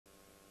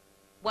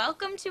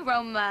Welcome to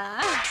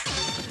Roma.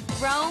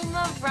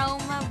 Roma,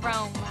 Roma,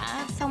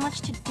 Roma. So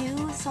much to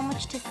do, so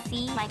much to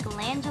see.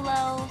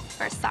 Michelangelo,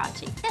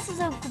 Versace. This is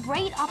a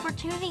great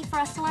opportunity for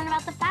us to learn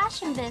about the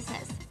fashion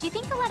business. Do you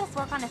think they'll let us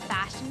work on a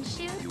fashion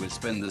shoot? You will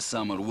spend the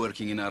summer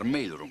working in our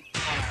mailroom.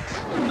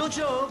 No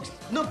jokes,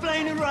 no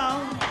playing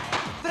around.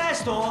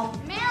 Presto!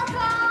 Mail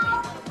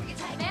call!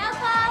 Mail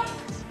call!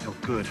 Oh,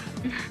 good.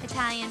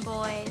 Italian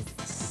boys.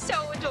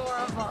 So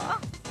adorable.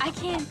 I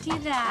can't do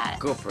that.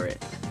 Go for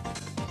it.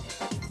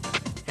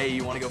 Hey,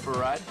 you want to go for a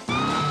ride?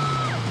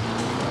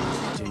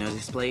 Do you know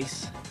this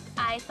place?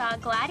 I saw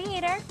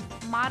Gladiator,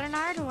 modern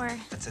art, or...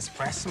 That's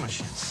espresso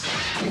machines.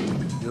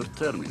 You're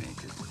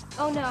terminated.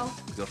 Oh, no.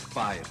 You're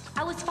fired.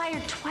 I was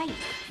fired twice.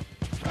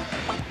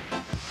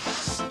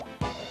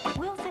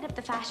 We'll set up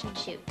the fashion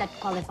shoot. That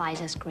qualifies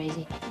as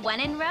crazy.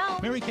 When in Rome.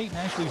 Mary-Kate and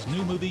Ashley's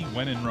new movie,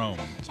 When in Rome.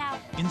 Ciao.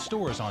 In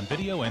stores on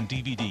video and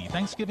DVD,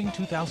 Thanksgiving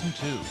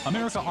 2002.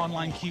 America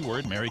Online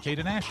keyword, Mary-Kate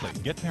and Ashley.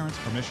 Get parents'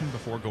 permission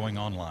before going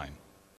online.